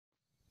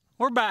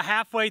We're about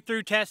halfway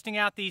through testing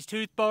out these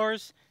tooth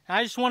bars.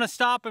 I just want to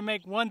stop and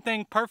make one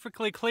thing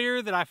perfectly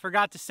clear that I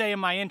forgot to say in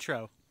my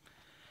intro.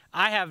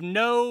 I have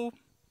no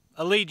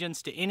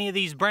allegiance to any of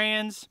these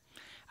brands.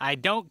 I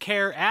don't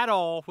care at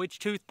all which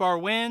tooth bar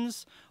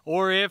wins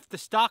or if the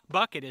stock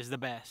bucket is the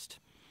best.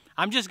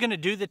 I'm just going to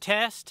do the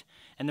test,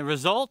 and the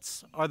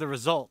results are the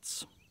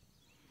results.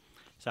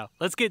 So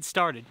let's get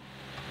started.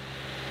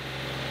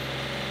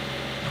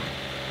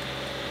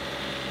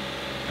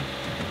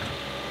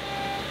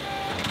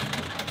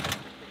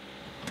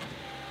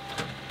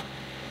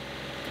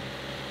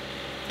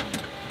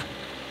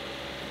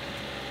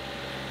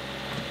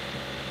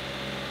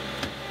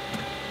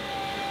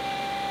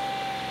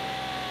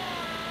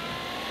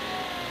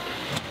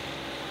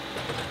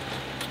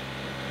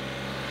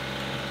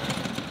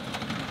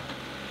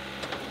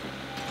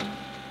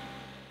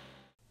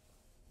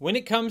 When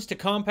it comes to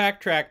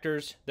compact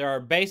tractors, there are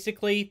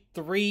basically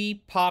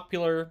three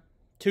popular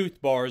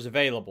tooth bars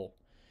available.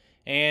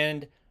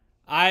 And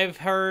I've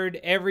heard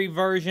every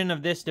version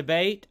of this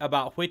debate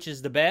about which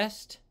is the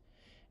best.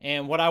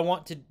 And what I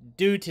want to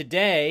do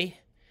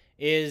today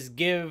is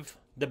give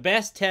the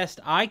best test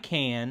I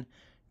can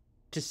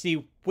to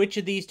see which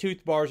of these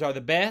tooth bars are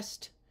the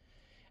best.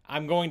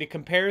 I'm going to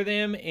compare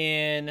them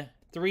in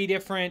 3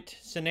 different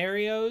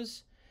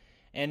scenarios,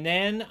 and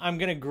then I'm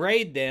going to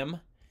grade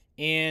them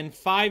in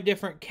 5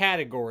 different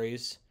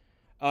categories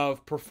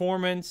of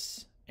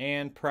performance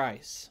and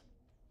price.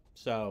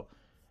 So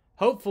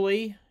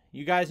hopefully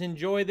you guys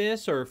enjoy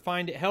this or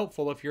find it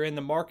helpful if you're in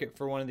the market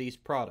for one of these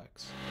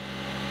products.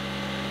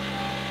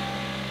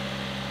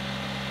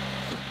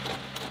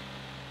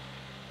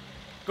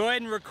 Go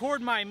ahead and record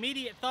my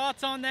immediate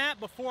thoughts on that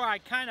before I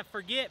kind of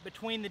forget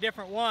between the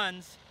different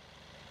ones.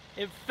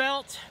 It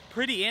felt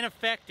pretty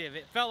ineffective.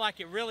 It felt like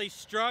it really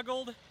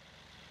struggled.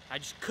 I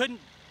just couldn't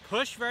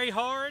push very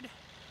hard.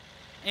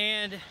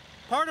 And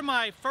part of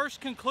my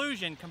first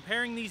conclusion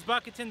comparing these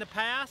buckets in the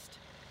past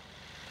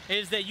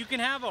is that you can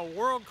have a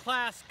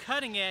world-class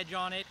cutting edge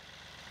on it.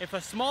 If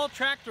a small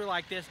tractor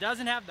like this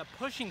doesn't have the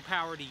pushing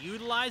power to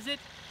utilize it,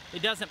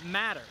 it doesn't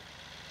matter.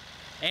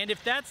 And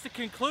if that's the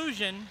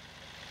conclusion,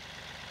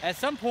 at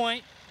some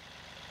point,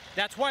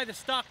 that's why the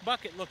stock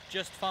bucket looked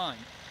just fine.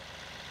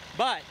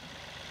 But,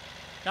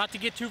 not to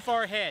get too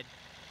far ahead,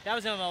 that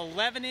was an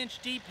 11-inch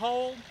deep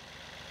hole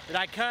that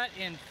I cut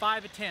in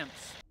 5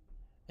 attempts.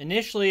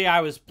 Initially,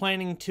 I was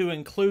planning to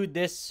include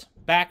this,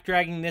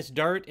 back-dragging this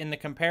dirt in the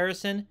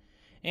comparison,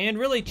 and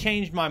really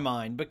changed my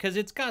mind because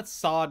it's got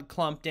sod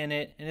clumped in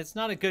it, and it's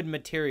not a good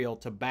material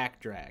to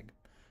back-drag.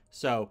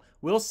 So,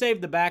 we'll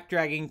save the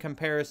back-dragging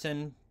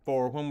comparison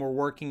for when we're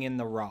working in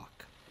the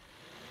rock.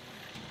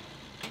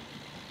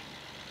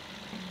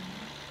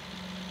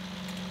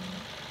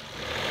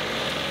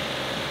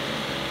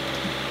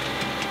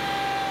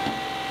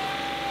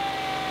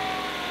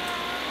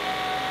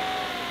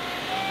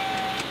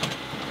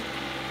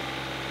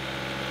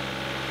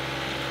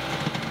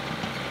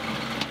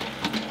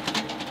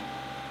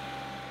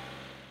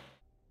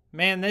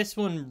 Man, this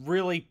one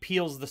really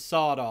peels the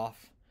sod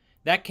off.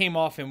 That came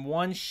off in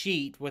one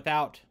sheet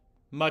without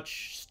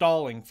much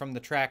stalling from the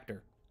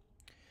tractor.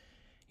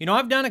 You know,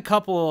 I've done a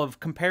couple of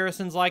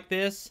comparisons like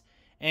this,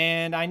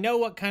 and I know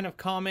what kind of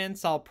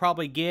comments I'll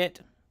probably get.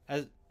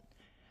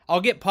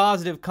 I'll get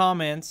positive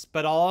comments,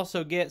 but I'll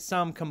also get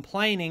some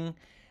complaining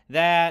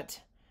that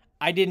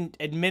I didn't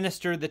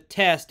administer the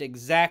test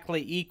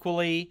exactly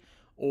equally,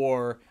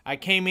 or I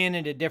came in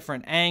at a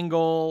different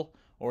angle,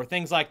 or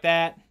things like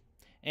that.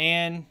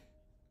 And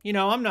you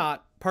know, I'm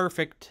not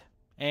perfect,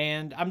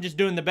 and I'm just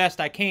doing the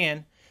best I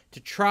can to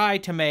try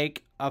to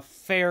make a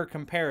fair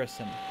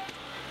comparison.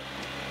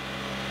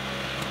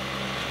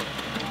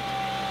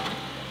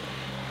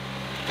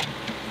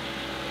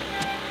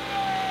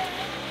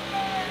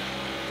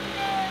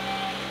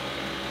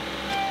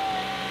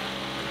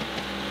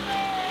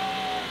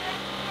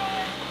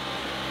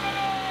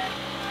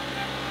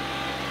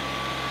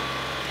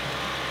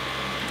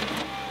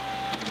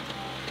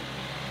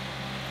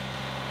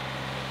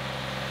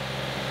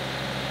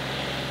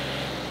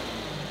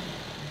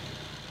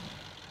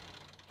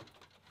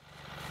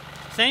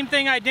 Same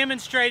thing I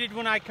demonstrated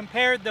when I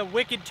compared the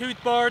Wicked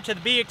tooth bar to the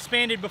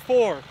Bxpanded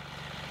before.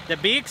 The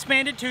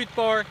Bxpanded tooth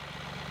bar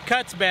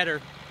cuts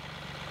better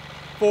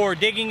for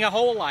digging a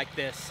hole like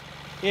this.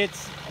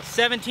 It's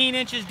 17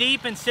 inches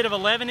deep instead of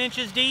 11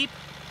 inches deep,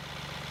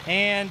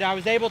 and I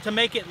was able to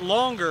make it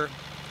longer.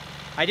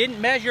 I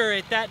didn't measure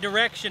it that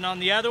direction on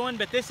the other one,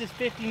 but this is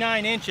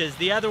 59 inches.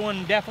 The other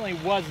one definitely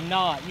was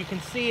not. You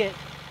can see it.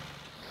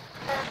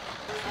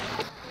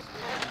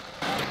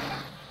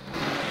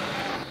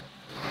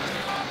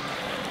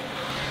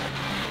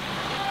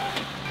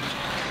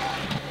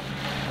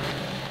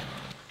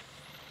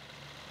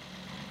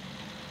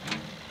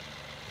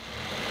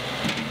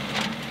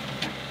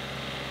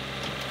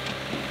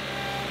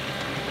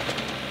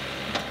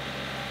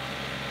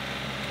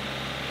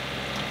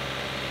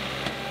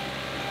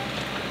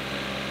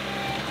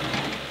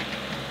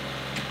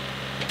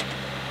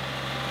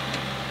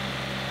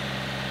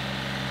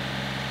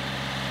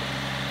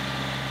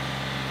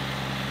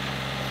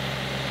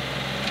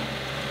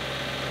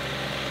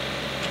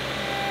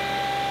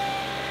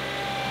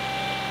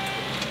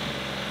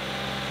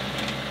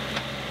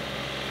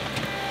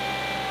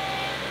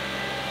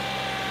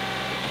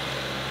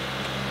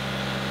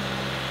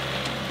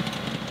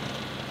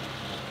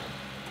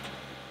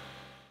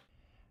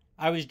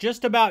 I was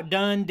just about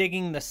done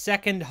digging the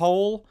second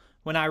hole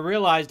when I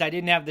realized I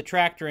didn't have the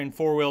tractor in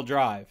four-wheel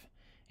drive.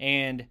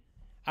 And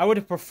I would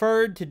have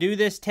preferred to do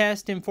this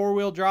test in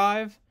four-wheel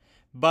drive,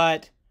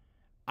 but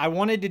I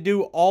wanted to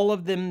do all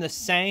of them the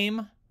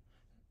same.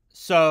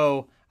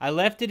 So I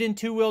left it in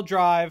two-wheel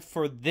drive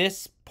for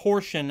this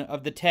portion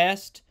of the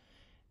test.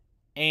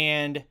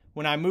 And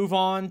when I move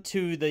on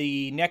to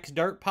the next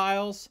dirt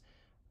piles,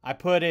 I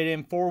put it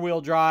in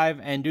four-wheel drive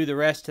and do the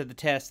rest of the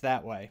test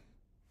that way.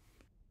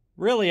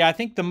 Really, I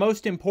think the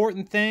most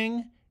important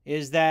thing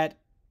is that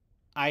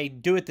I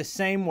do it the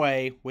same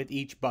way with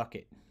each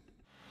bucket.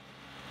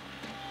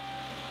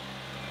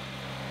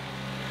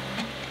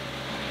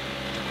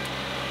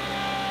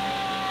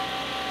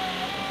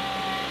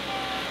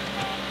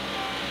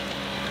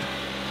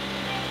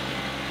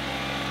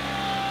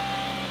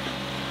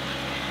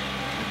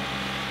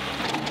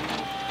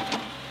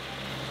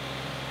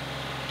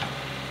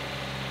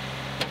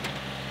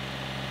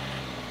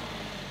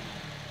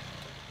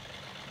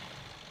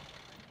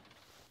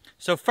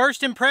 So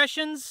first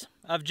impressions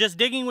of just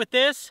digging with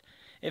this,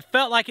 it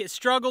felt like it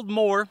struggled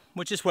more,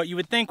 which is what you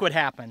would think would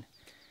happen.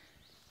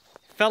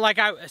 It felt like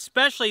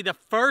especially the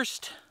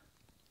first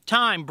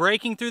time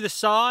breaking through the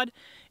sod,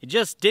 it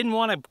just didn't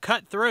want to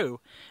cut through.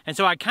 And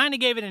so I kind of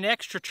gave it an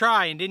extra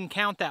try and didn't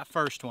count that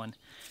first one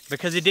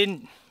because it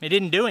didn't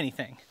do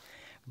anything.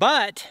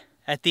 But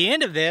at the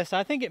end of this,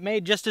 I think it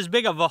made just as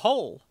big of a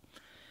hole.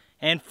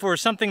 And for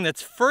something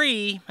that's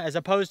free, as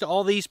opposed to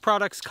all these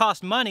products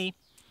cost money,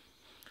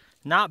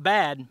 not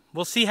bad.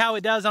 We'll see how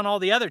it does on all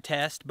the other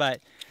tests,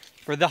 but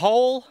for the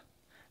hole,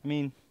 I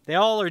mean, they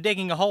all are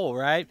digging a hole,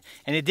 right?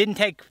 And it didn't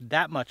take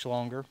that much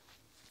longer.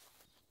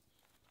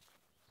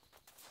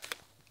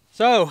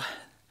 So,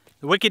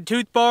 the Wicked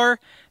Toothbar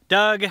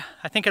dug,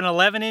 I think, an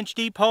 11-inch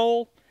deep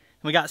hole.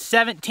 And we got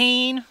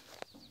 17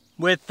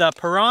 with the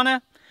Pirhana.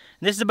 And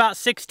this is about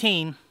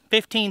 15,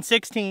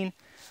 16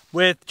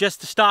 with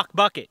just the stock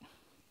bucket.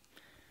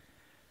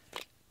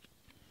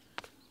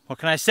 What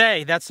can I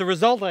say? That's the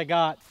result I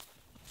got.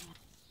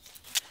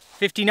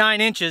 59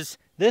 inches.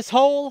 This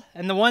hole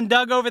and the one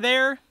dug over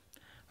there are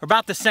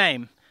about the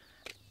same.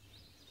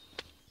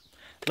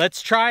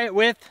 Let's try it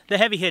with the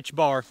heavy hitch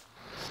bar.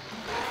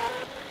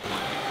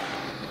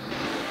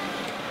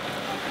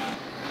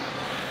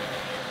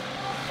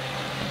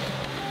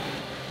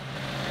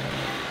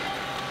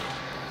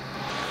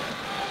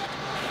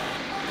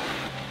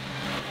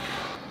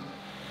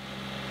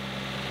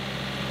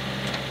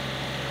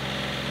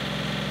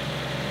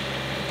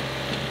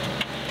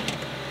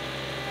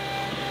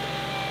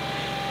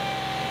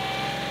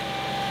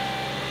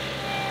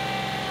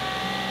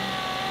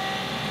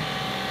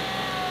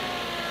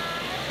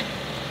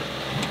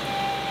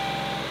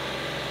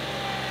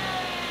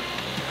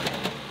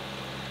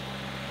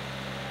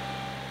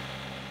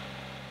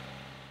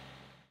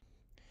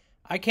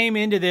 I came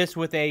into this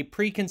with a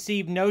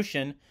preconceived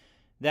notion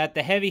that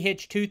the heavy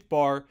hitch tooth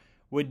bar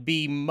would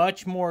be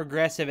much more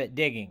aggressive at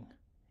digging.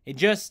 It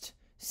just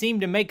seemed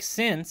to make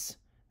sense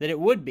that it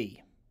would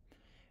be.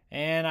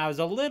 And I was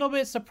a little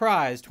bit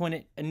surprised when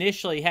it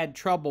initially had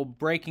trouble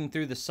breaking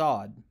through the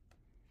sod.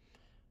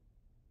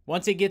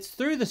 Once it gets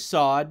through the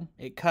sod,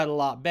 it cut a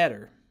lot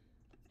better.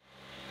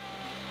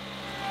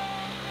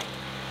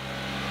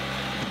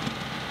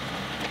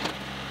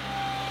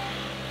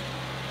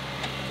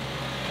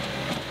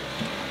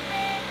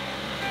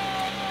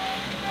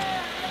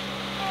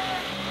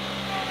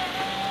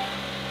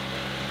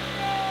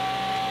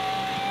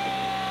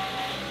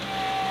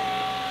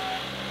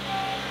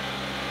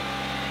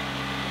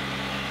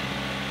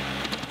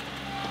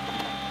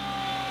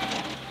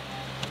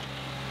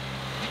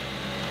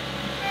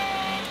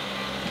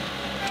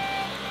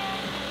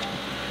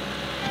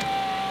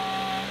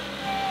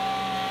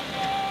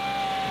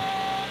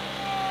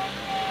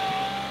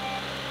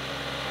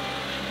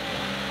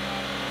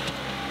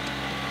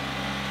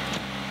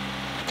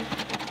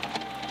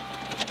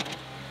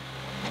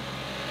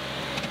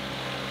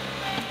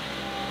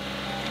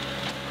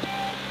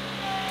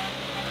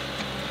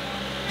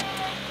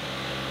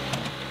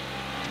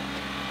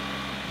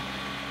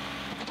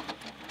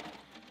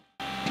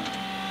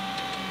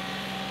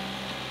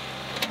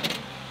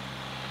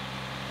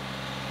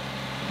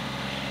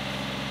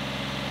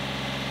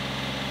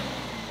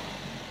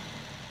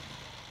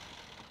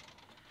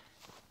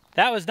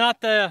 That was not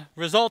the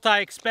result I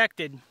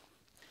expected.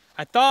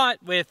 I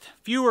thought with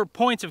fewer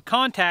points of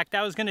contact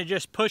I was going to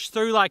just push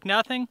through like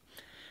nothing.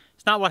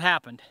 It's not what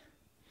happened.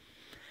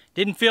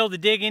 Didn't feel the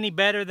dig any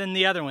better than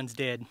the other ones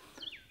did.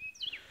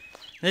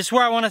 This is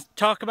where I want to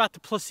talk about the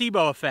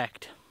placebo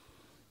effect.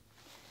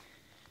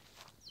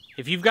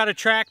 If you've got a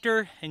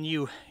tractor and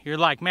you're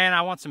like, man,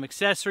 I want some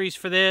accessories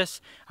for this,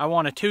 I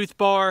want a tooth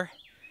bar.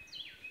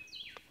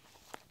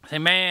 Say,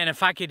 man,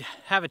 if I could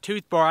have a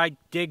tooth bar, I'd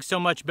dig so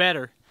much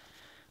better.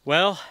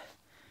 Well,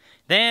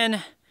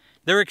 then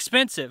they're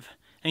expensive,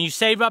 and you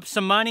save up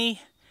some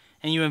money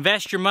and you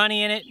invest your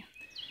money in it.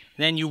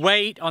 Then you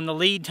wait on the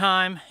lead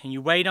time and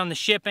you wait on the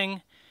shipping.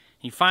 And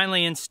you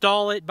finally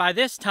install it. By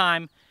this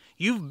time,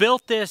 you've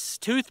built this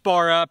tooth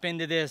bar up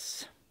into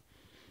this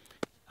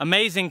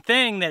amazing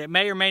thing that it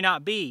may or may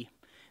not be.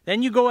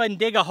 Then you go ahead and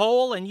dig a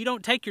hole, and you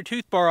don't take your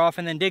tooth bar off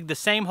and then dig the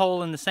same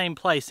hole in the same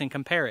place and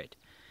compare it.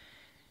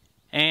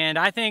 And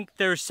I think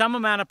there's some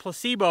amount of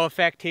placebo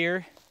effect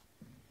here,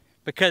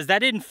 because that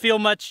didn't feel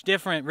much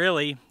different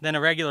really than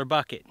a regular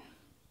bucket.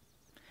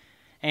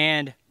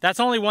 And that's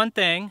only one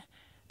thing.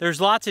 There's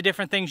lots of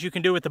different things you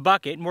can do with the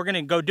bucket, and we're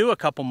gonna go do a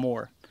couple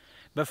more.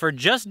 But for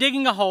just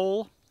digging a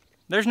hole,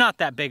 there's not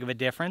that big of a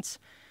difference.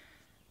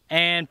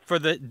 And for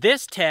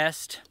this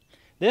test,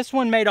 this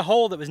one made a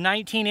hole that was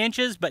 19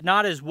 inches, but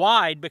not as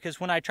wide, because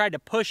when I tried to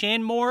push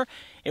in more,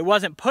 it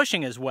wasn't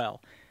pushing as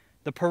well.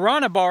 The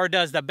Pirhana bar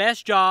does the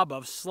best job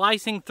of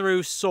slicing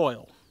through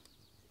soil.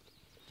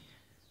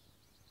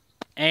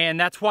 And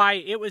that's why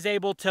it was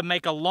able to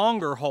make a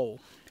longer hole.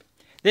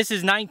 This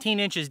is 19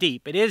 inches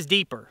deep. It is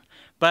deeper,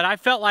 but I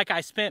felt like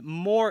I spent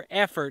more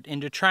effort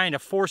into trying to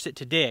force it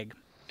to dig.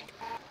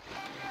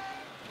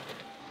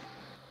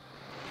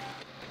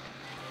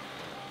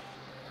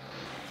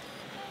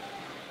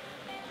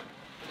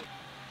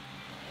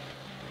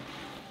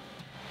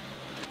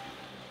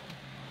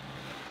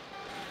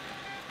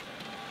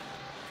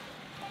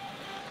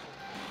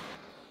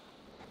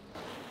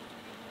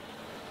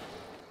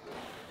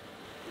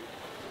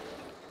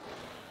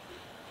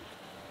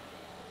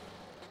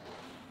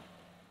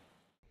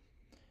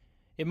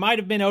 It might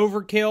have been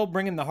overkill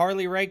bringing the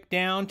Harley rake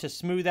down to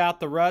smooth out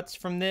the ruts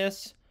from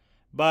this,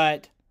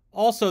 but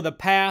also the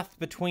path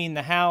between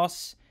the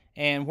house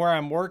and where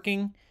I'm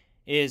working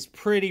is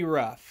pretty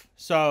rough.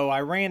 So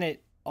I ran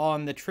it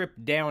on the trip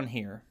down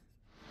here.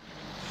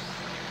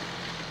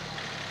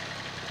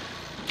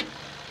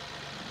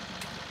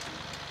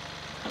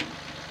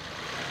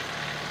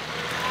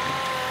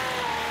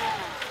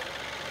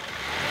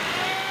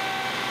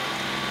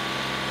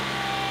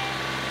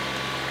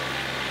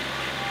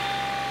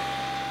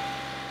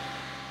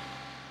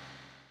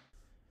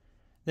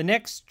 The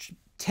next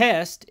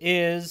test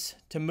is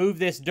to move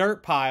this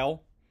dirt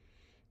pile,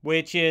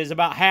 which is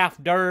about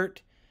half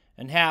dirt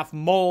and half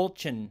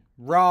mulch and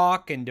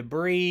rock and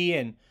debris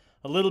and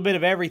a little bit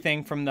of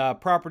everything from the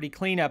property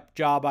cleanup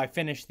job I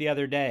finished the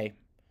other day.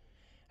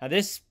 Now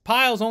this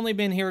pile's only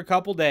been here a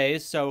couple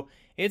days, so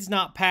it's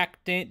not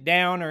packed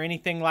down or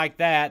anything like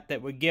that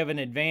that would give an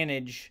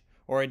advantage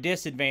or a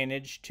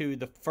disadvantage to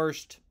the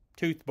first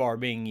tooth bar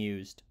being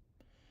used.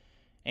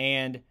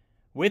 And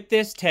with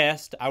this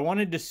test, I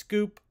wanted to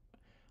scoop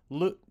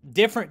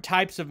different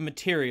types of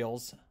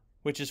materials,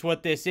 which is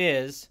what this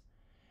is,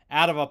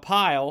 out of a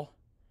pile.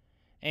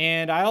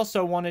 And I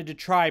also wanted to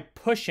try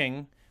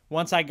pushing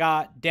once I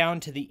got down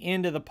to the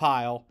end of the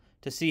pile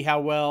to see how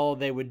well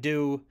they would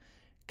do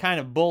kind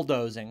of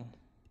bulldozing.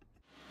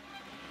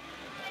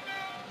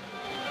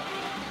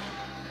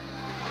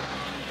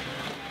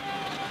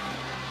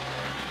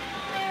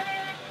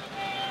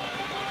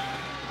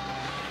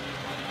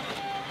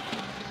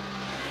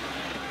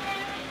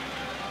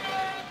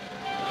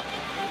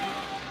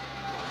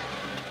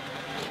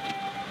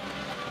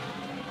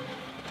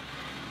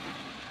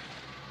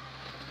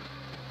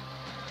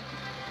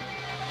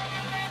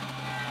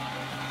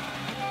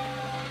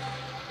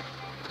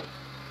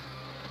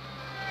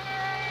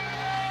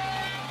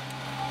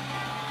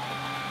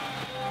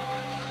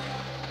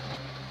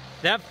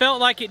 That felt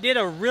like it did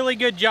a really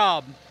good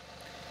job.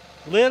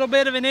 Little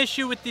bit of an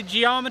issue with the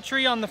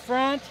geometry on the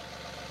front,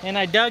 and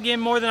I dug in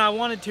more than I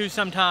wanted to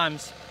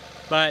sometimes.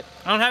 But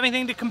I don't have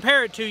anything to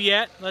compare it to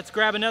yet. Let's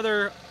grab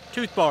another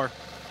tooth bar.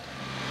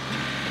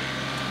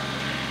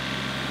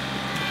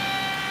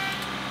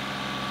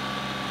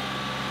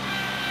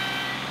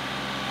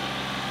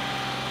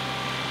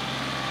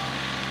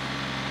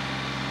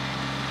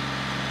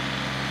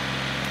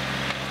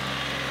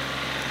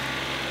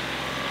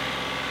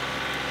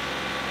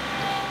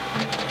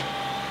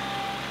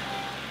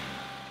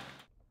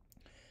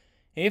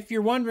 If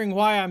you're wondering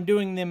why I'm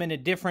doing them in a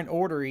different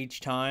order each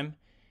time,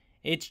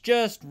 it's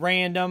just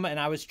random, and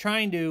I was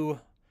trying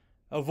to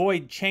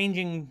avoid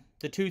changing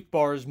the tooth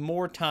bars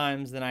more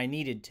times than I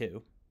needed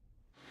to.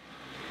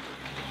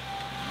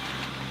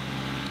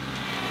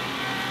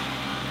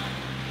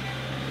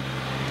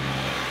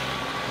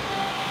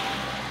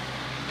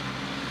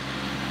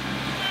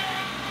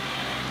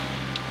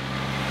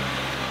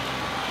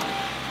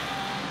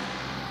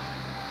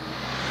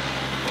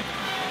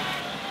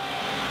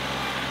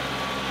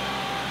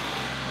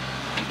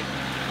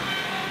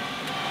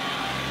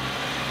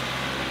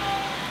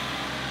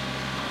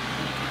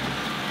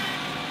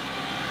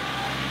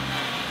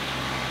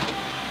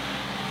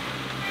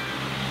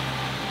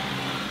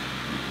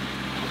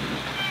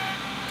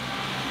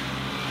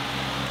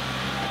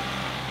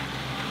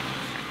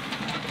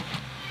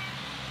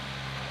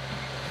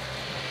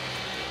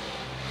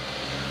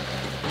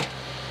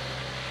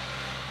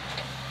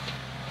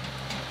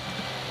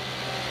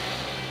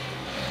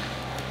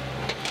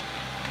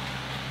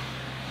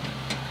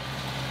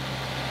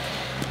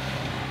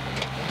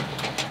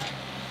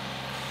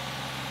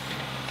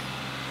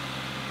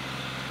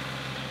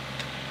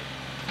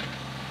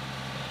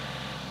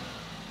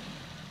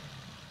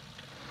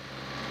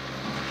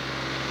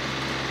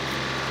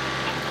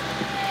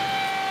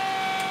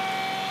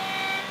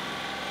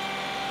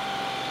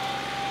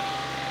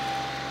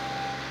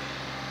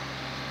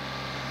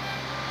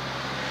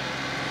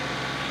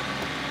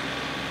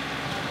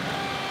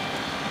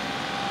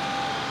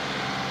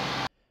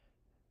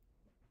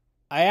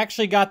 I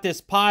actually got this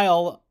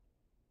pile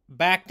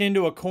backed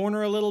into a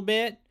corner a little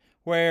bit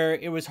where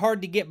it was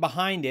hard to get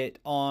behind it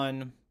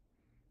on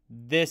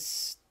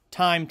this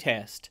time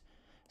test.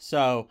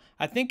 So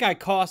I think I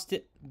cost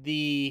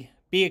the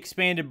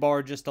Bxpanded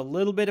bar just a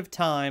little bit of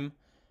time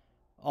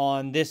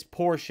on this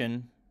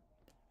portion.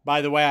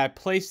 By the way, I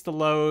placed the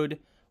load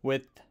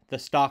with the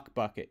stock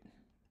bucket.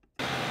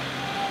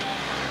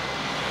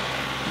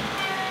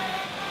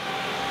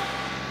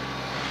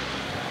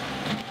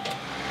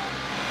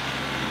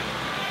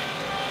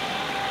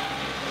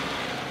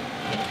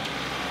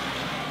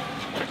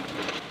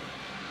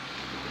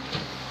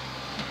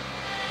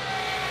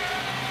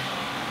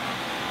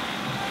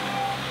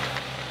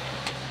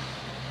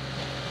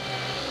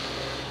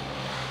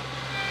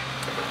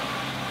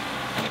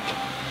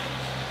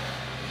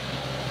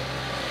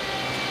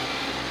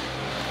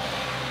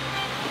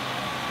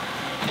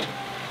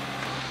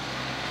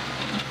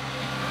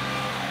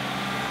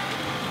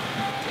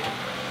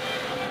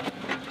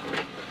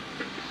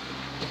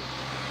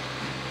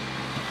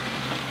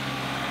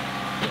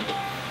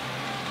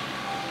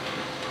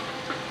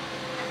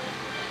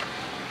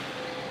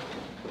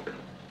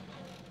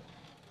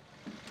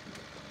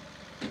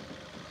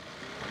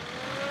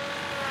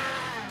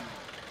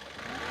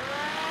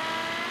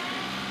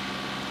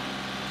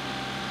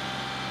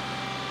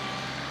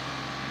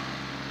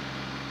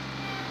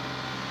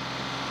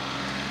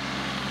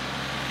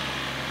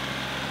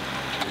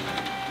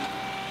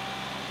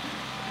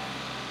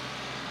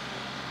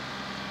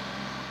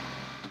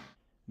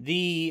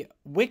 The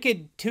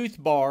Wicked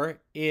Toothbar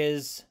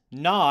is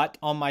not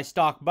on my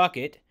stock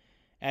bucket.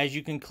 As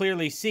you can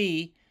clearly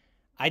see,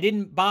 I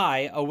didn't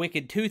buy a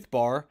Wicked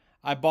Toothbar.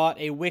 I bought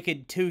a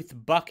Wicked Tooth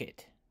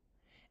bucket.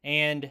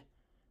 And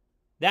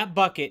that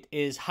bucket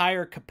is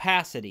higher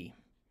capacity,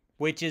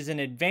 which is an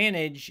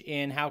advantage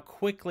in how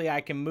quickly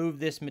I can move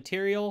this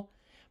material,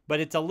 but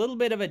it's a little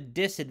bit of a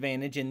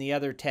disadvantage in the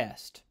other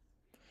test.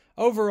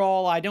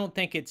 Overall, I don't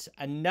think it's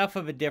enough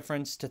of a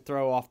difference to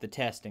throw off the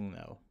testing,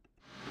 though.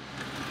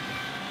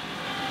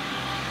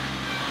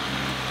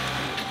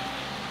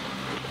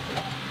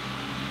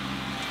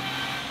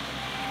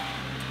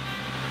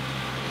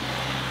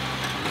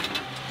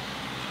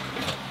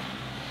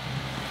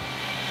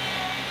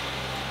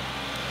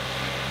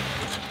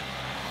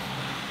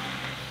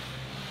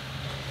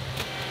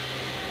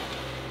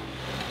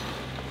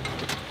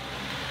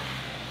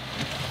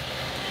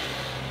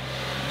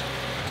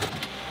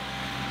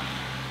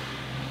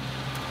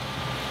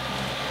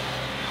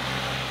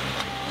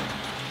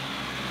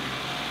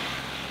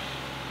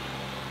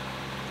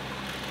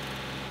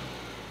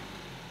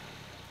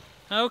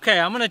 Okay,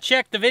 I'm going to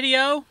check the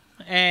video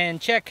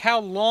and check how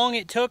long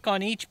it took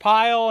on each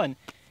pile and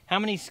how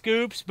many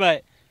scoops,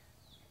 but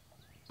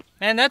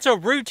man, that's a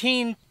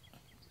routine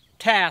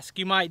task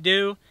you might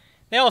do.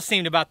 They all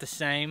seemed about the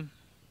same.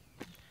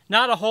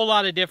 Not a whole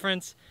lot of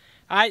difference.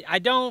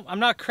 I'm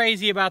not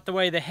crazy about the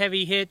way the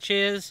heavy hitch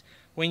is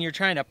when you're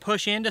trying to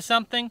push into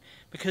something,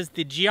 because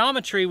the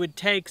geometry would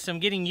take some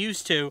getting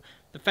used to,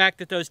 the fact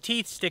that those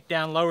teeth stick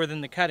down lower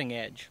than the cutting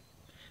edge.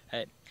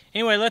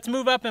 Anyway, let's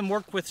move up and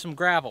work with some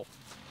gravel.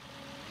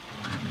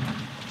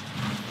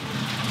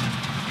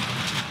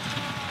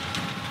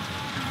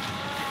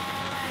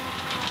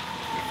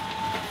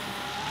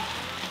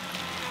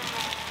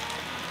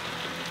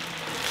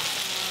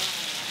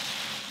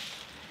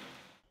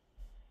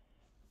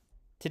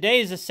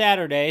 Today is a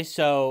Saturday,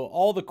 so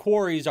all the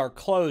quarries are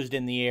closed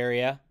in the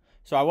area,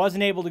 so I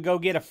wasn't able to go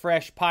get a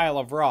fresh pile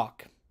of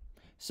rock.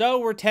 So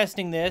we're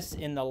testing this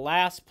in the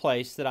last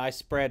place that I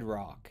spread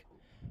rock.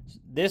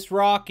 This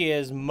rock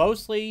is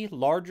mostly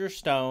larger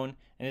stone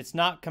and it's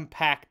not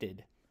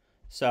compacted,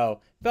 so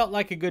felt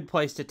like a good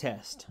place to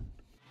test.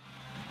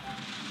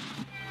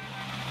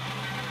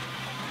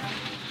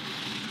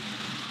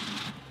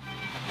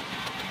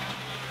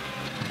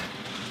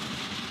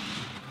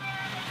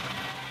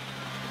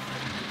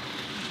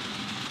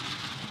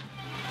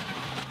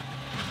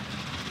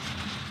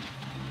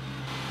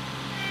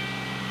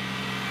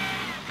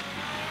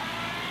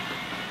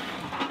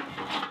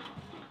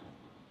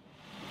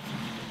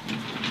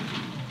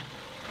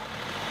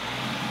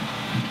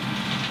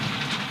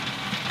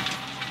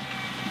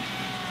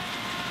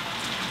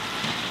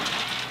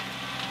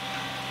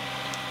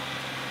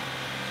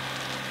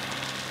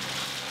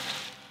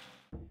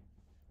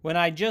 When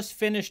I just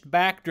finished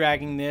back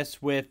dragging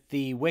this with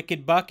the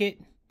Wicked bucket,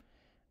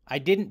 I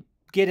didn't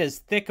get as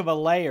thick of a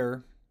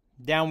layer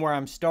down where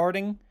I'm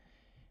starting,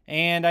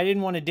 and I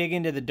didn't want to dig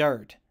into the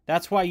dirt.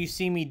 That's why you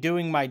see me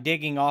doing my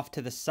digging off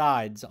to the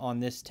sides on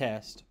this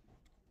test.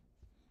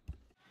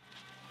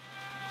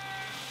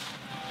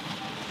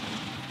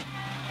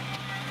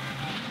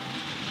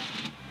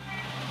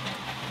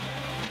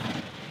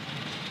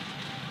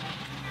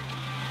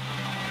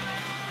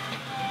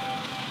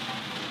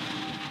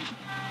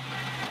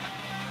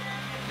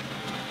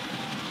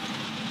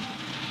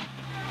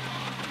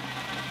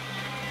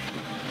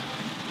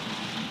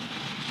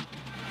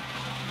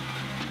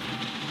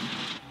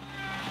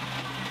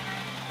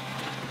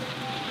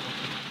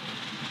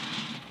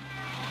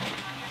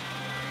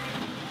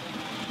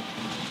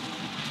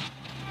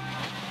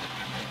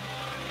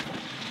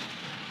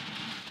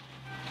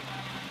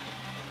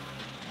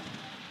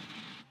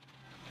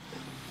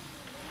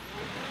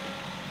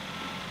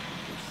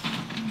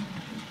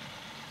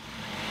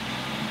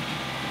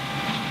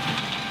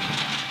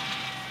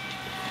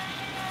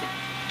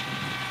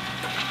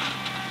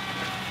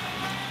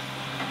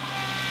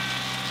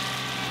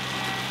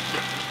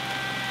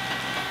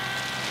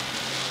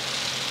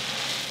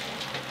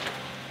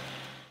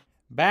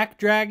 Back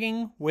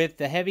dragging with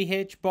the heavy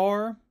hitch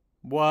bar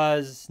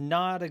was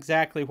not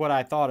exactly what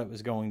I thought it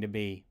was going to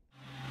be.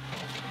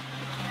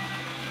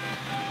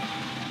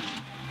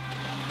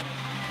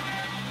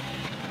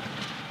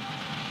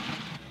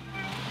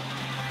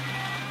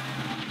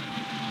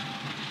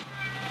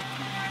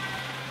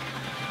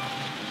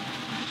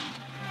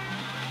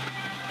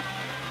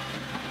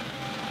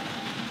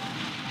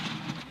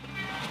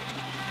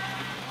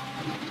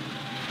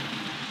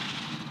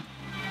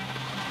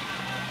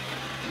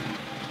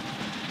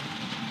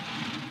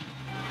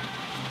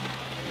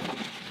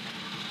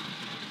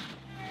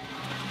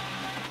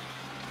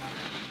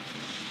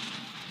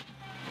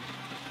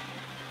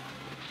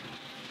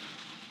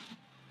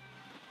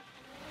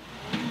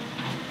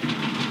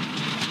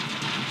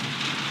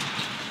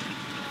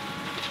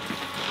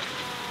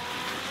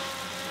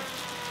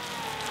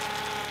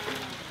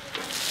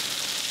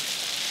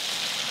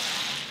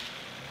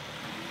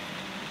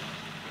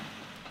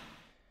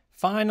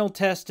 Final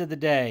test of the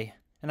day,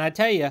 and I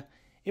tell you,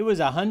 it was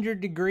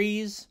 100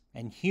 degrees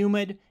and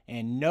humid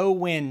and no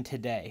wind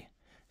today.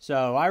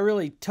 So I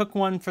really took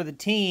one for the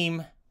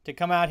team to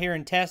come out here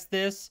and test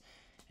this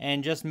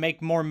and just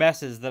make more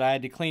messes that I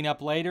had to clean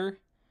up later.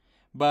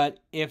 But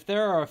if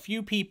there are a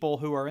few people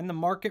who are in the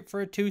market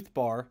for a tooth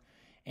bar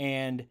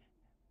and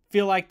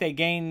feel like they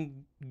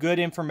gain good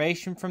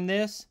information from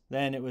this,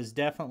 then it was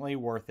definitely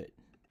worth it.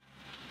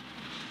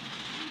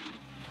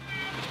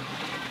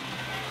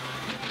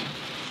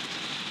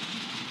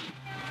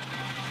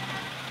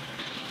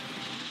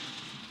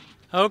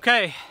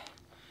 Okay,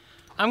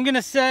 I'm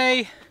gonna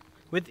say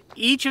with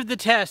each of the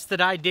tests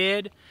that I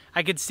did,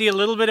 I could see a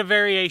little bit of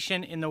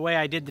variation in the way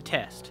I did the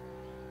test.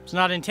 It's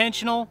not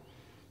intentional,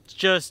 it's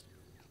just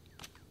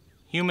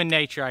human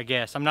nature, I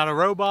guess. I'm not a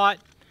robot.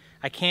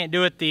 I can't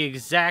do it the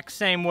exact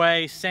same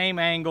way, same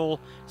angle,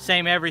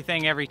 same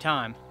everything every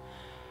time.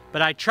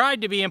 But I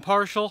tried to be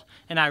impartial,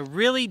 and I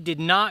really did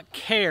not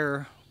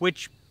care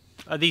which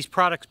of these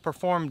products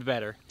performed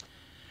better.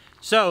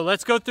 So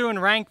let's go through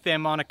and rank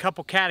them on a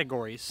couple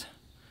categories.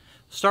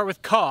 Start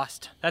with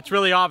cost. That's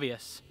really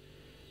obvious.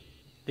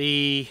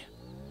 The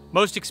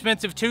most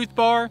expensive tooth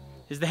bar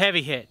is the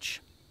heavy hitch.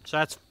 So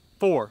that's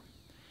 4.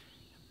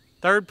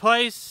 Third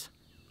place,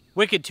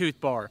 Wicked tooth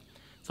bar.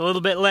 It's a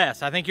little bit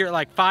less. I think you're at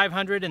like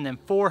 500 and then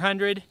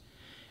 400.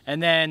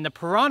 And then the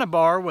Pirhana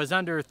bar was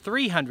under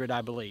 300,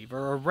 I believe,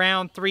 or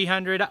around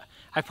 300.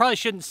 I probably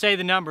shouldn't say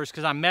the numbers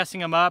because I'm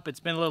messing them up. It's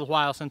been a little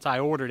while since I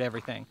ordered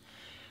everything.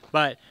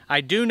 But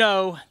I do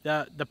know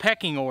the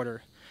pecking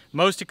order.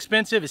 Most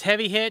expensive is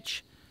heavy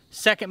hitch,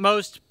 second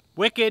most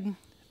Wicked,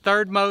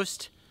 third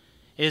most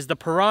is the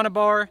Pirhana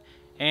bar,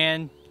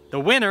 and the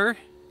winner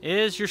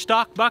is your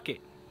stock bucket.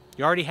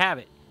 You already have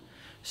it.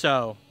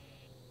 So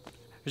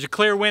there's a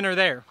clear winner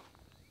there.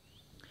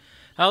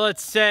 Now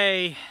let's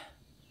say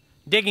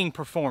digging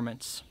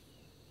performance.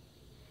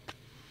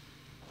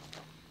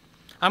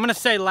 I'm gonna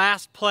say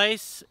last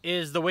place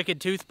is the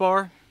Wicked tooth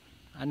bar,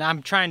 and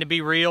I'm trying to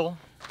be real.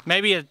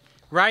 Maybe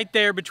right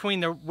there between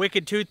the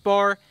Wicked tooth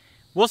bar.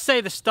 We'll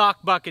say the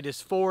stock bucket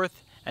is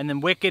 4th, and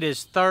then Wicked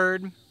is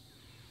 3rd.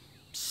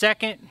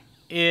 Second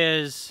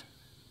is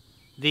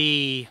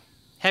the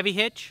heavy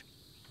hitch.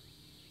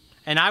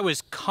 And I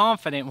was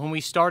confident when we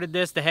started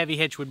this, the heavy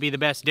hitch would be the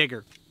best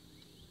digger.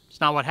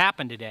 It's not what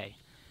happened today.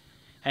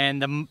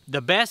 And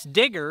the best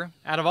digger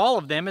out of all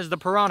of them is the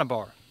Pirhana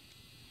bar.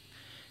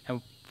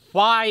 And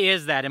why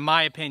is that, in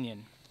my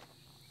opinion?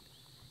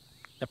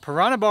 The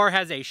Pirhana bar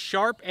has a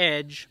sharp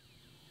edge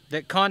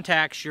that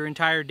contacts your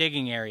entire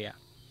digging area.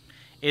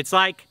 It's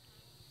like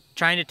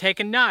trying to take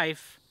a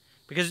knife,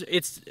 because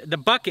the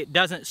bucket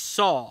doesn't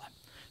saw.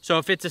 So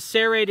if it's a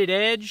serrated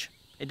edge,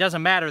 it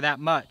doesn't matter that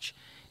much.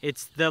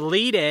 It's the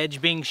lead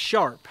edge being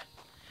sharp.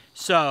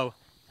 So,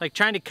 like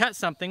trying to cut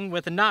something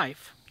with a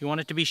knife, you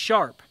want it to be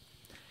sharp.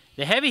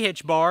 The heavy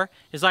hitch bar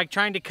is like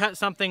trying to cut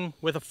something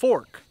with a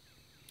fork.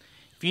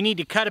 If you need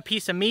to cut a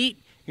piece of meat,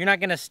 you're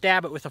not gonna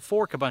stab it with a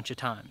fork a bunch of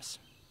times.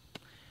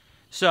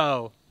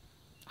 So,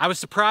 I was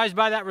surprised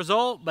by that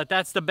result, but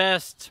that's the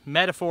best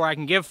metaphor I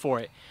can give for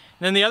it.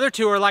 And then the other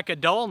two are like a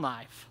dull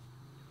knife.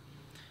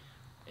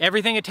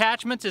 Everything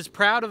Attachments is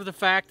proud of the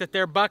fact that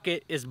their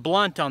bucket is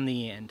blunt on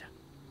the end.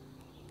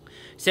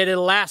 Said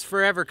it'll last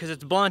forever because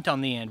it's blunt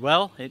on the end.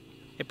 Well, it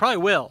probably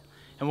will,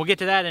 and we'll get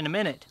to that in a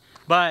minute,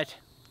 but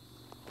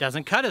it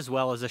doesn't cut as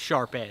well as a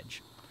sharp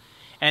edge.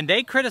 And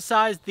they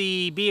criticized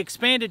the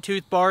Bxpanded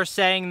tooth bar,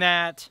 saying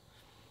that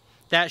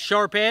that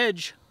sharp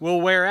edge will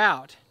wear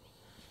out.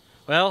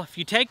 Well, if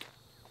you take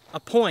a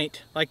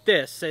point like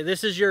this, say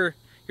this is your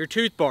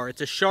tooth bar,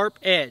 it's a sharp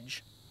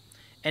edge,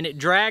 and it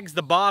drags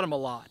the bottom a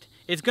lot,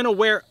 it's gonna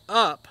wear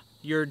up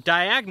your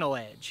diagonal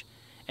edge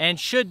and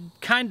should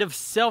kind of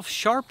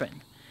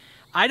self-sharpen.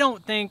 I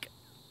don't think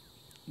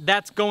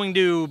that's going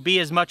to be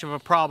as much of a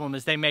problem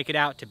as they make it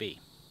out to be.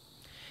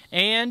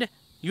 And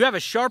you have a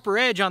sharper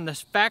edge on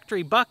this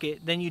factory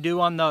bucket than you do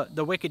on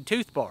the Wicked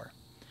tooth bar.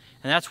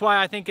 And that's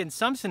why I think in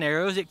some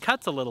scenarios it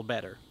cuts a little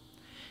better.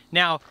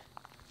 Now,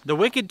 the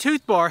Wicked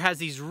tooth bar has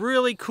these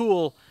really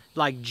cool,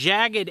 like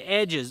jagged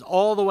edges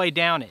all the way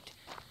down it.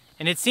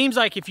 And it seems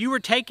like if you were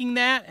taking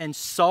that and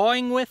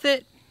sawing with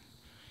it,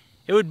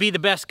 it would be the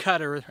best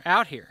cutter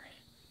out here.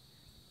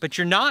 But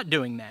you're not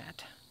doing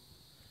that.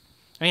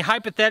 I mean,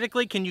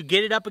 hypothetically, can you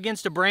get it up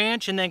against a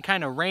branch and then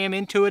kind of ram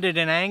into it at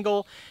an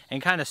angle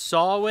and kind of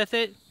saw with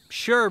it?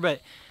 Sure,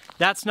 but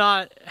that's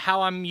not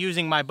how I'm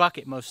using my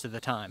bucket most of the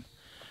time.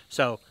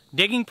 So,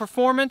 digging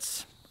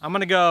performance, I'm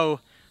gonna go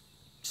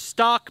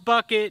stock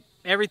bucket,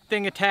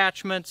 everything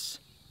attachments,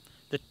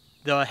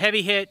 the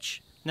heavy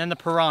hitch, and then the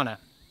Pirhana.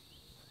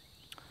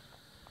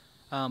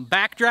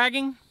 Back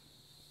dragging,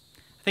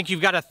 I think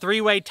you've got a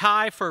 3-way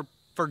tie for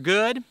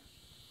good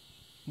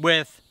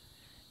with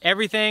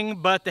everything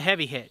but the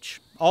heavy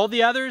hitch. All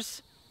the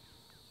others,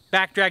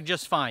 back drag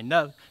just fine.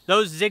 No,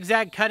 those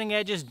zigzag cutting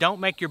edges don't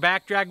make your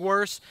back drag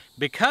worse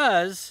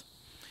because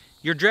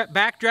you're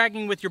back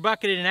dragging with your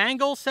bucket at an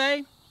angle,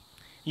 say,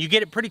 you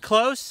get it pretty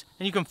close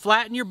and you can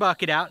flatten your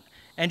bucket out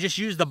and just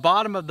use the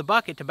bottom of the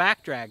bucket to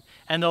back drag,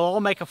 and they'll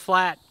all make a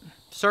flat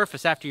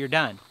surface after you're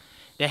done.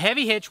 The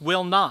heavy hitch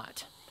will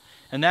not,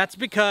 and that's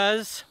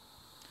because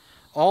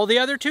all the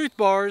other tooth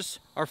bars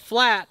are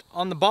flat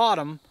on the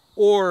bottom,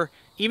 or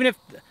even if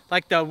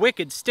like the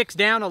Wicked sticks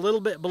down a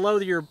little bit below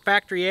your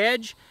factory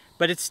edge,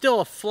 but it's still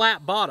a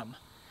flat bottom.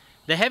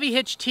 The heavy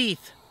hitch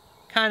teeth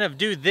kind of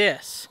do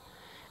this,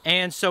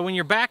 and so when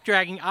you're back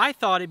dragging, I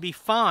thought it'd be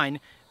fine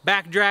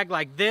back drag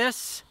like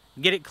this,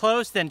 get it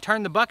close, then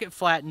turn the bucket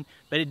flatten,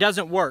 but it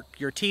doesn't work.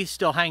 Your teeth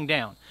still hang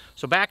down.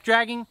 So back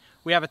dragging,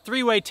 we have a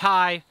 3-way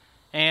tie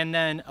and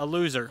then a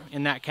loser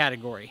in that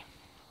category.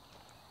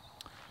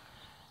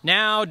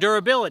 Now,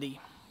 durability.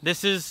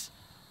 This is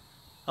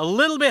a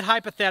little bit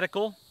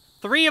hypothetical.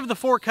 3 of the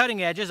 4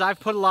 cutting edges I've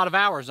put a lot of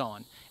hours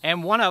on,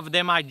 and 1 of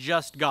them I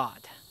just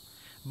got.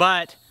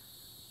 But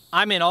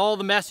I'm in all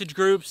the message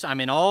groups,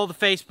 I'm in all the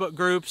Facebook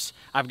groups,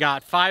 I've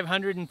got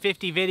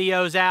 550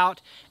 videos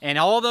out, and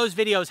all those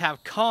videos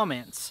have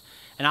comments.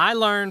 And I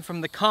learned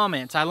from the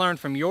comments, I learned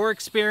from your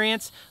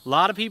experience. A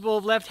lot of people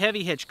have left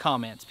heavy hitch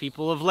comments.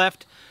 People have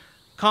left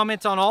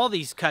comments on all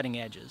these cutting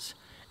edges.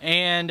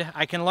 And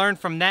I can learn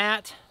from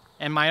that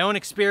and my own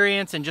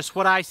experience and just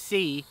what I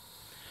see.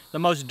 The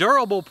most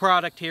durable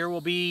product here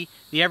will be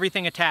the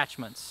everything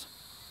attachments.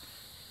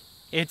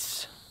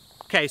 It's,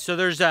 okay, so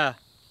there's a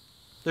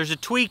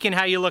tweak in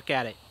how you look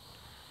at it.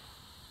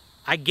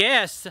 I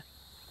guess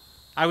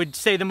I would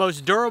say the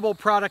most durable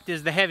product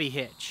is the heavy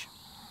hitch,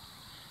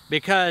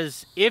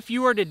 because if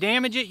you were to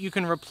damage it, you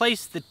can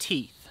replace the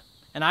teeth,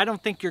 and I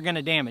don't think you're going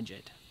to damage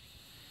it.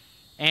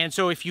 And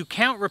so if you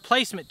count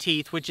replacement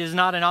teeth, which is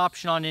not an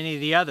option on any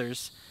of the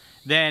others,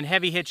 then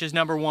heavy hitch is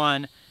number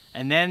 1,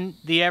 and then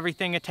the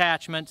everything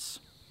attachments,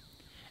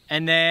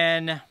 and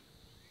then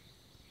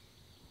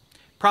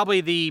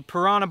probably the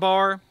Pirhana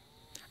bar.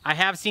 I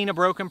have seen a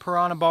broken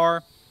Pirhana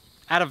bar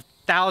out of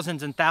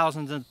thousands and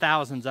thousands and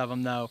thousands of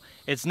them, though.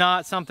 It's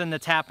not something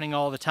that's happening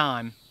all the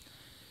time.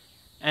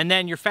 And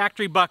then your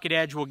factory bucket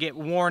edge will get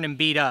worn and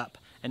beat up.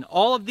 And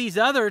all of these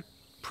other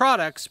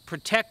products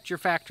protect your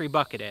factory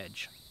bucket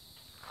edge.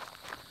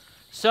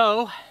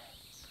 So,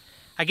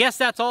 I guess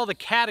that's all the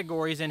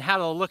categories and how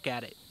to look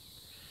at it.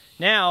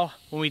 Now,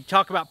 when we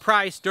talk about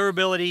price,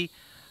 durability,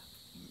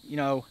 you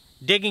know,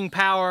 digging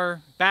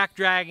power, back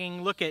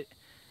dragging, look at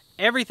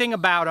everything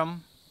about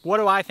them. What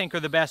do I think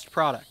are the best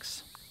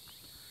products?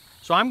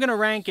 So I'm going to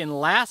rank in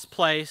last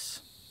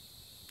place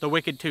the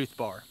Wicked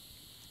Toothbar.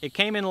 It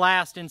came in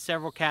last in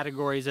several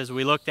categories as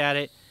we looked at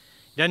it.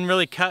 Doesn't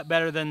really cut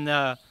better than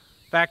the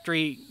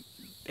factory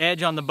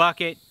edge on the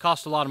bucket.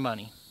 Cost a lot of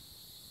money.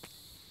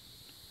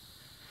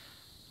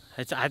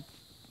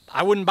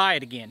 I wouldn't buy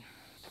it again.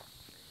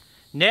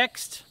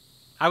 Next,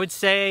 I would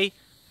say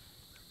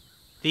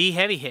the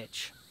heavy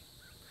hitch.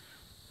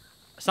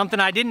 Something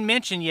I didn't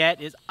mention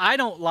yet is I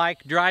don't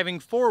like driving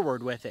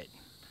forward with it.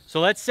 So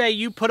let's say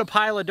you put a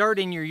pile of dirt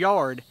in your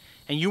yard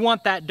and you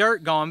want that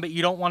dirt gone, but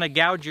you don't want to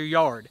gouge your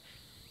yard.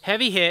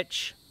 Heavy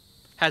hitch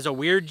has a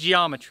weird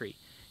geometry.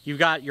 You've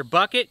got your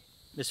bucket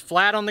is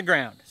flat on the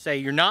ground. Say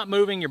you're not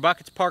moving, your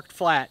bucket's parked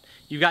flat.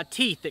 You've got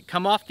teeth that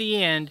come off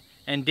the end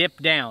and dip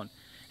down.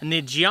 And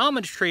the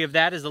geometry of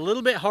that is a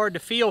little bit hard to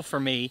feel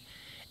for me,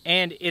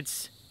 and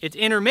it's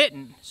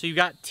intermittent. So you've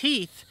got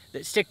teeth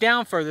that stick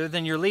down further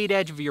than your lead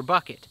edge of your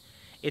bucket.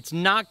 It's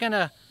not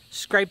gonna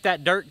scrape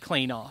that dirt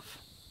clean off.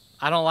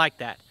 I don't like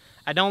that.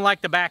 I don't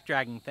like the back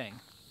dragging thing.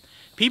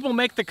 People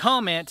make the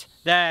comment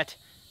that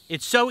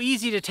it's so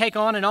easy to take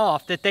on and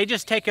off that they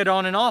just take it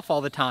on and off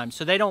all the time,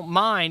 so they don't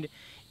mind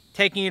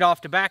taking it off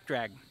to back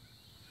drag.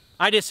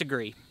 I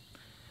disagree.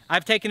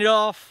 I've taken it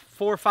off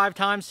 4 or 5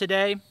 times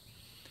today.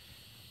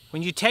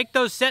 When you take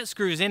those set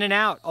screws in and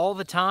out all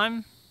the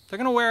time, they're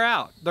gonna wear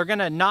out. They're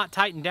gonna not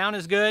tighten down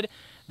as good.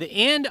 The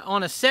end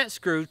on a set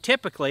screw,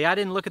 typically, I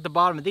didn't look at the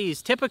bottom of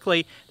these,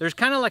 typically there's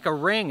kind of like a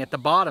ring at the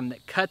bottom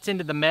that cuts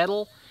into the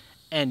metal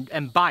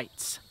and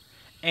bites.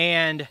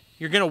 And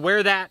you're gonna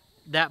wear that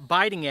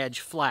biting edge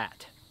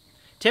flat.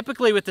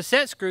 Typically with the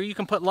set screw, you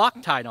can put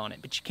Loctite on it,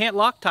 but you can't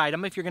Loctite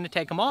them if you're gonna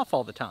take them off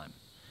all the time.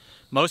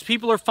 Most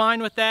people are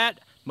fine with that.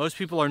 Most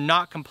people are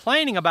not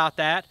complaining about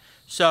that.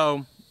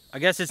 So I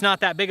guess it's not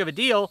that big of a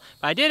deal,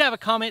 but I did have a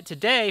comment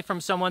today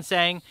from someone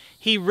saying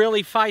he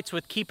really fights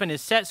with keeping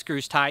his set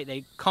screws tight.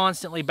 They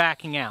constantly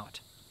backing out.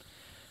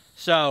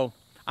 So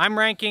I'm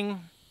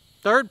ranking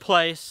 3rd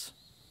place,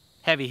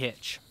 heavy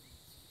hitch.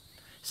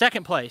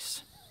 2nd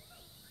place,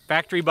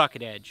 factory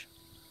bucket edge.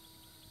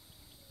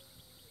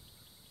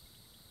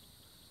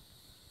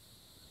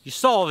 You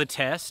saw the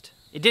test.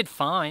 It did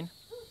fine.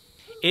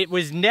 It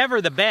was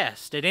never the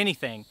best at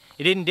anything.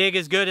 It didn't dig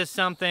as good as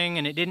something,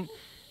 and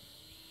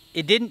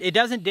it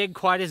doesn't dig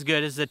quite as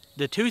good as the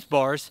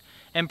Toothbars.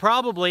 And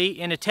probably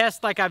in a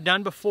test like I've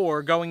done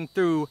before, going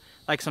through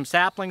like some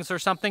saplings or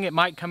something, it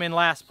might come in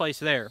last place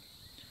there.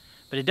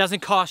 But it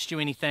doesn't cost you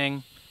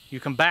anything. You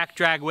can back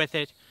drag with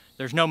it.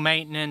 There's no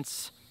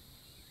maintenance.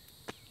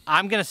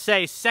 I'm gonna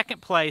say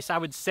 2nd place, I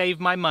would save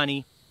my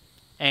money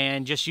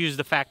and just use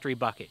the factory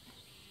bucket.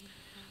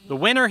 The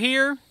winner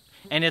here,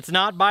 and it's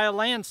not by a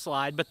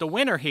landslide, but the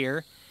winner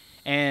here,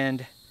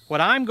 and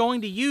what I'm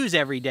going to use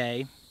every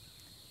day,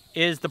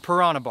 is the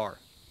Pirhana bar.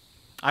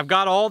 I've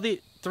got all the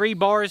 3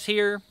 bars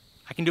here.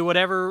 I can do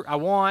whatever I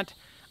want.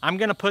 I'm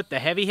gonna put the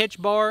heavy hitch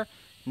bar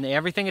and the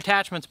everything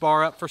attachments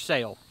bar up for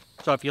sale.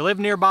 So if you live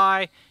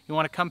nearby, you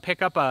wanna come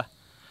pick up a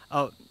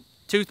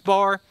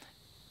Toothbar,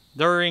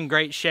 they're in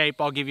great shape.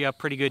 I'll give you a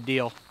pretty good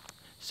deal.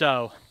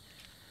 So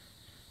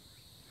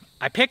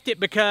I picked it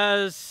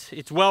because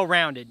it's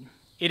well-rounded.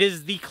 It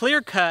is the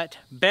clear-cut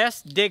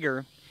best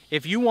digger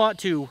if you want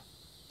to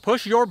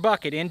push your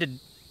bucket into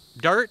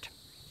dirt.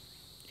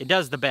 It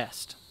does the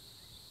best.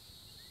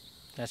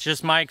 That's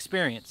just my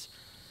experience.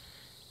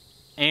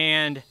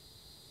 And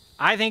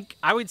I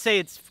would say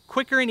it's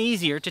quicker and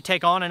easier to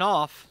take on and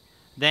off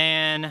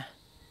than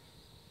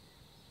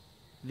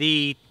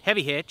the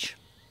heavy hitch.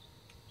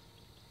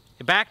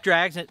 It back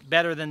drags it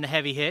better than the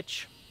heavy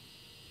hitch.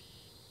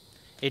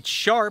 It's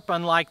sharp,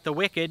 unlike the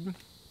Wicked.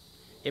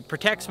 It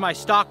protects my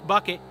stock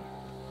bucket.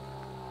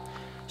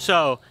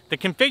 So the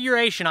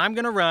configuration I'm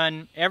gonna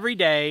run every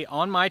day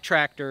on my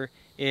tractor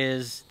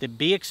is the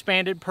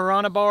Bxpanded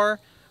Pirhana bar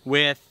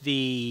with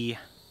the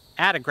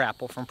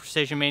grapple from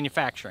Precision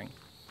Manufacturing.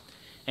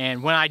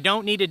 And when I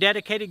don't need a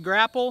dedicated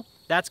grapple,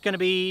 that's gonna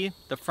be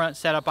the front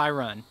setup I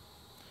run.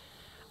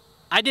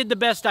 I did the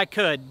best I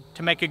could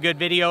to make a good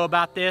video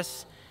about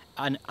this,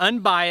 an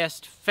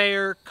unbiased,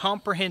 fair,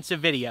 comprehensive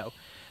video.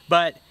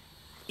 But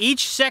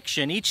each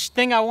section, each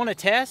thing I want to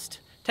test,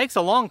 takes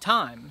a long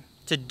time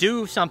to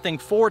do something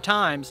 4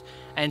 times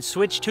and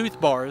switch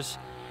Toothbars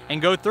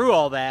and go through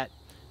all that.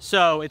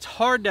 So it's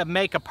hard to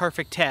make a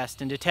perfect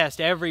test and to test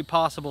every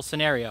possible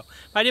scenario.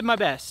 But I did my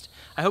best.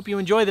 I hope you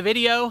enjoy the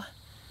video.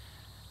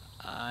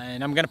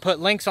 And I'm going to put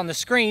links on the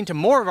screen to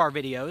more of our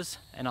videos,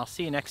 and I'll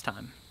see you next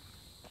time.